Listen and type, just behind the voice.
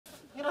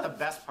know the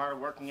best part of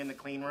working in the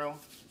clean room?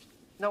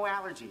 No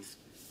allergies.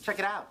 Check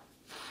it out.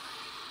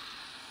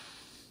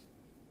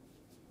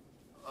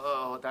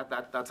 Oh,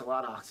 that's a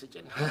lot of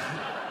oxygen.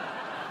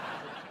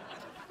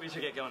 We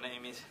should get going to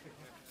Amy's.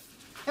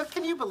 Now,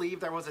 can you believe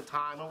there was a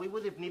time when we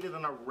would have needed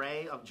an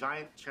array of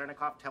giant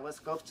Cherenkov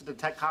telescopes to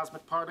detect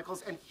cosmic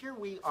particles, and here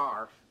we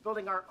are,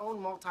 building our own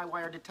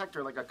multi-wire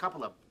detector like a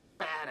couple of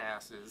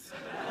badasses.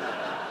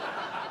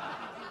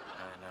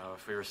 I know,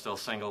 if we were still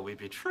single, we'd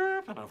be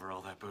tripping over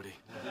all that booty.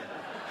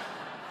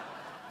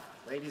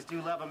 Ladies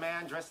do love a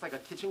man dressed like a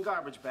kitchen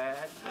garbage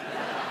bag.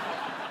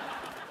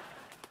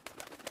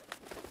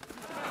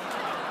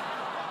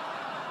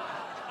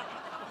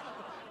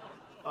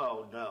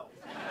 Oh, no.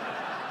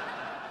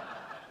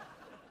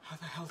 How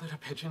the hell did a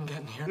pigeon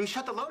get in here? You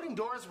shut the loading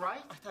doors,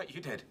 right? I thought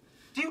you did.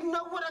 Do you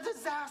know what a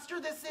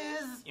disaster this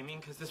is? You mean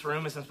because this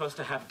room isn't supposed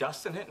to have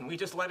dust in it and we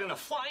just let in a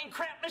flying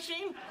crap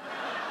machine?